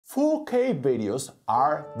4K videos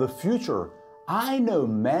are the future. I know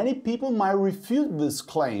many people might refute this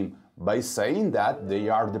claim by saying that they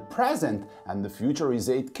are the present and the future is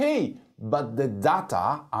 8K, but the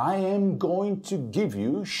data I am going to give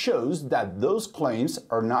you shows that those claims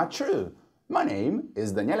are not true. My name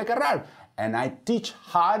is Daniele Carrar, and I teach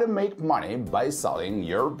how to make money by selling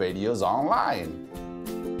your videos online.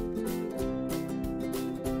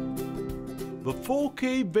 The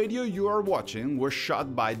 4K video you are watching was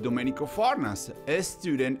shot by Domenico Fornas, a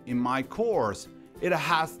student in my course. It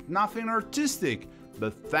has nothing artistic,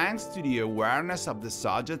 but thanks to the awareness of the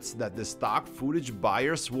subjects that the stock footage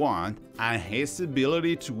buyers want and his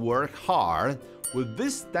ability to work hard, with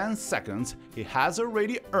these 10 seconds, he has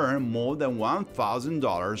already earned more than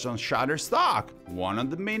 $1,000 on Shutterstock, one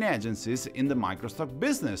of the main agencies in the microstock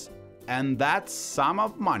business. And that sum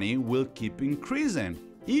of money will keep increasing.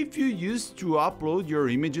 If you used to upload your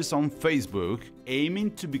images on Facebook,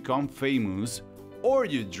 aiming to become famous, or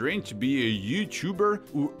you dream to be a YouTuber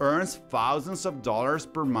who earns thousands of dollars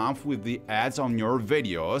per month with the ads on your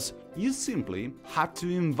videos, you simply had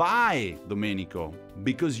to invite Domenico,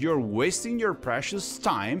 because you're wasting your precious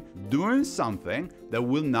time doing something that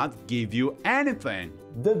will not give you anything.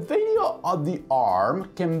 The video of the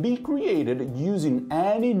arm can be created using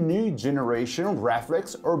any new generation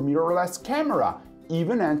reflex or mirrorless camera,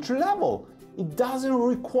 even entry-level. It doesn't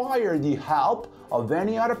require the help of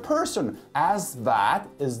any other person, as that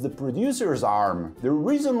is the producer's arm. The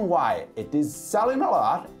reason why it is selling a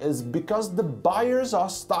lot is because the buyers of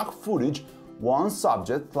stock footage want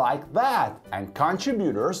subjects like that, and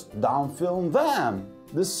contributors don't film them.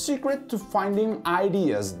 The secret to finding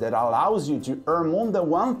ideas that allows you to earn more than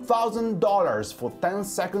 $1,000 for 10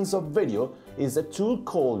 seconds of video is a tool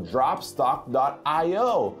called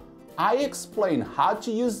dropstock.io. I explain how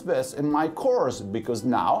to use this in my course because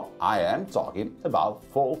now I am talking about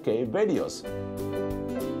 4K videos.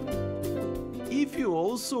 If you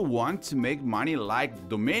also want to make money like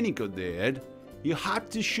Domenico did, you have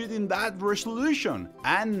to shoot in that resolution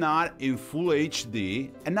and not in Full HD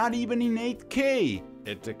and not even in 8K,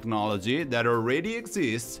 a technology that already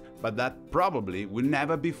exists but that probably will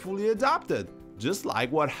never be fully adopted, just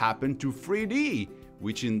like what happened to 3D,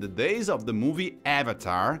 which in the days of the movie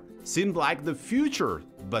Avatar seemed like the future,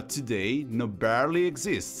 but today no barely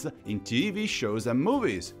exists in TV shows and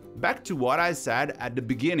movies. Back to what I said at the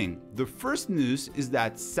beginning, the first news is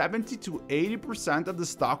that 70 to 80% of the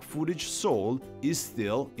stock footage sold is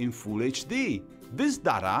still in Full HD. This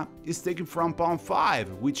data is taken from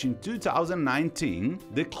Pond5, which in 2019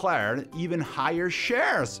 declared even higher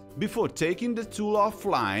shares before taking the tool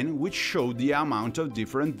offline, which showed the amount of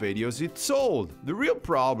different videos it sold. The real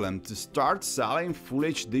problem to start selling Full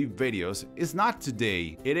HD videos is not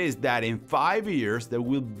today, it is that in 5 years they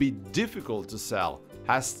will be difficult to sell.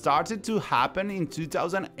 Has started to happen in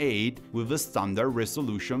 2008 with the standard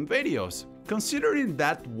resolution videos. Considering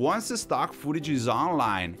that once the stock footage is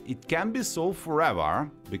online, it can be sold forever,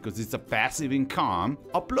 because it's a passive income,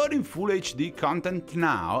 uploading Full HD content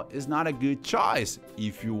now is not a good choice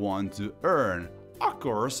if you want to earn. Of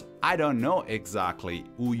course, I don't know exactly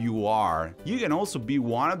who you are. You can also be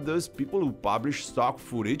one of those people who publish stock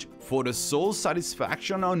footage for the sole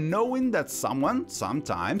satisfaction of knowing that someone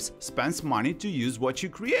sometimes spends money to use what you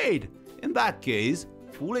create. In that case,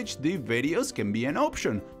 Full HD videos can be an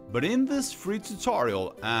option. But in this free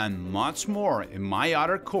tutorial and much more in my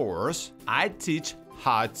other course, I teach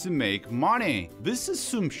how to make money. This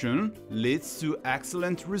assumption leads to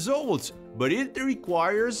excellent results, but it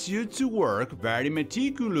requires you to work very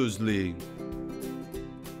meticulously.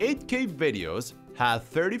 8K videos have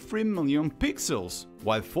 33 million pixels,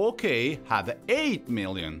 while 4K have 8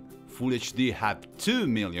 million. Full HD have 2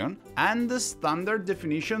 million, and the standard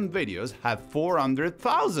definition videos have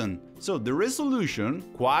 400,000. So the resolution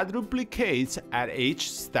quadruplicates at each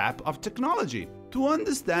step of technology. To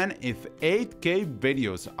understand if 8K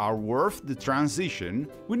videos are worth the transition,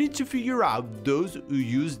 we need to figure out those who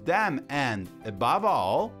use them and, above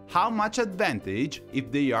all, how much advantage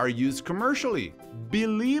if they are used commercially.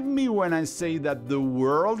 Believe me when I say that the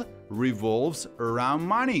world revolves around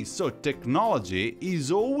money, so technology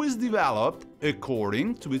is always developed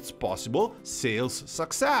according to its possible sales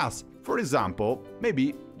success. For example,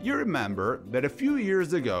 maybe you remember that a few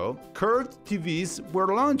years ago, curved TVs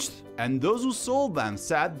were launched, and those who sold them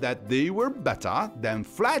said that they were better than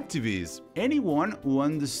flat TVs. Anyone who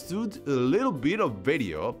understood a little bit of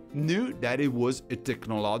video knew that it was a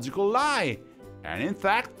technological lie. And in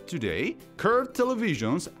fact, today, curved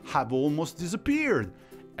televisions have almost disappeared.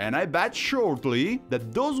 And I bet shortly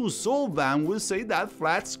that those who sold them will say that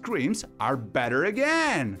flat screens are better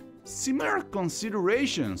again. Similar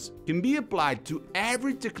considerations can be applied to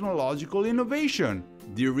every technological innovation.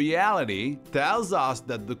 The reality tells us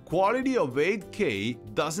that the quality of 8K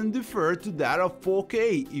doesn't differ to that of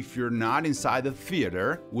 4K if you're not inside a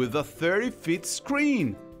theater with a 30-feet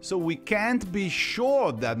screen. So we can't be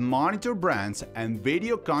sure that monitor brands and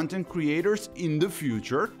video content creators in the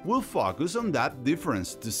future will focus on that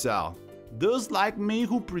difference to sell. Those like me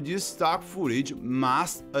who produce stock footage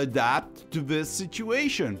must adapt to this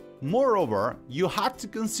situation. Moreover, you have to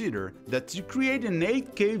consider that to create an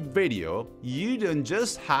 8K video, you don't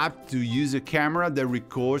just have to use a camera that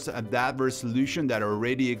records at that resolution that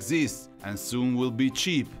already exists and soon will be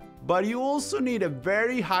cheap. But you also need a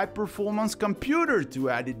very high-performance computer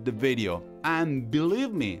to edit the video. And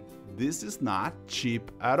believe me, this is not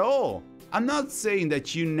cheap at all. I'm not saying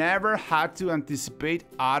that you never had to anticipate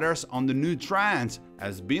others on the new trends,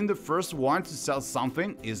 as being the first one to sell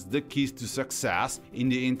something is the key to success in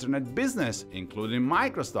the internet business, including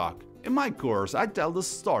Microstock. In my course, I tell the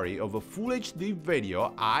story of a Full HD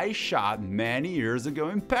video I shot many years ago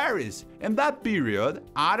in Paris. In that period,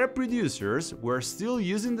 other producers were still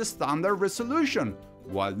using the standard resolution,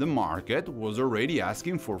 while the market was already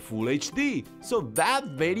asking for Full HD. So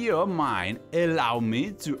that video of mine allowed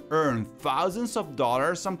me to earn thousands of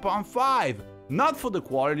dollars on Pond 5, not for the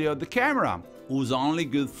quality of the camera, whose only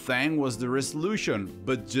good thing was the resolution,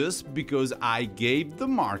 but just because I gave the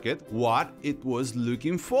market what it was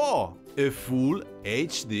looking for: a Full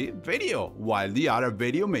HD video, while the other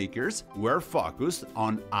video makers were focused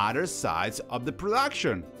on other sides of the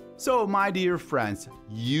production. So, my dear friends,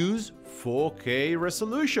 use 4K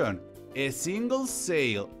resolution. A single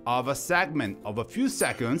sale of a segment of a few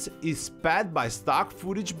seconds is paid by stock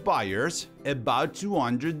footage buyers about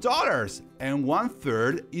 $200, and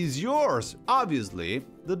 1/3 is yours. Obviously,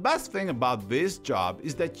 the best thing about this job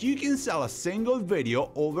is that you can sell a single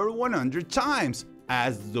video over 100 times,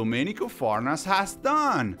 as Domenico Fornas has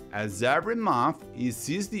done, as every month he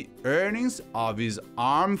sees the earnings of his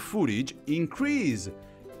ARM footage increase.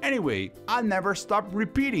 Anyway, I'll never stop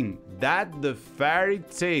repeating that the fairy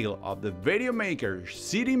tale of the video maker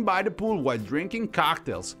sitting by the pool while drinking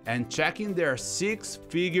cocktails and checking their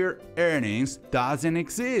six-figure earnings doesn't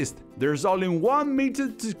exist. There's only one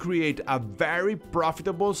method to create a very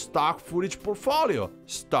profitable stock footage portfolio: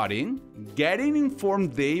 studying, getting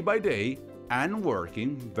informed day by day, and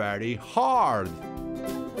working very hard.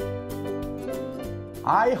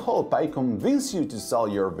 I hope I convinced you to sell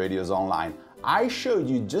your videos online. I showed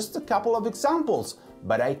you just a couple of examples,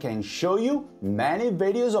 but I can show you many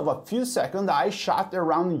videos of a few seconds I shot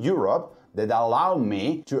around Europe that allow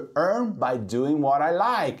me to earn by doing what I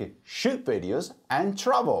like: shoot videos and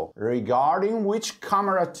travel. Regarding which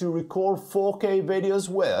camera to record 4K videos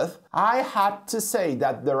with, I had to say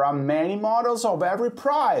that there are many models of every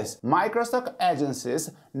price. Microstock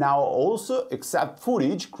agencies now also accept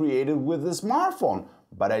footage created with a smartphone,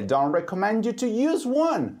 but I don't recommend you to use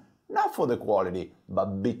one. Not for the quality,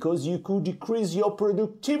 but because you could decrease your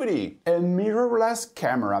productivity. A mirrorless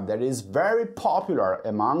camera that is very popular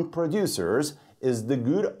among producers is the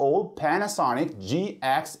good old Panasonic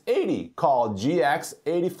GX80, called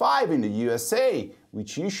GX85 in the USA,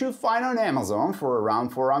 which you should find on Amazon for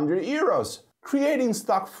around 400 euros. Creating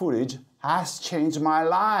stock footage has changed my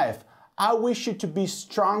life. I wish you to be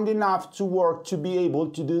strong enough to work to be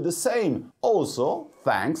able to do the same. Also,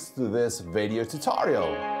 thanks to this video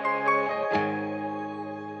tutorial.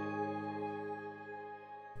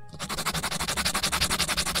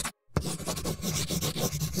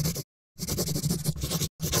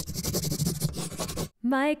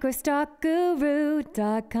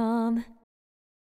 Microstocks.Guru.com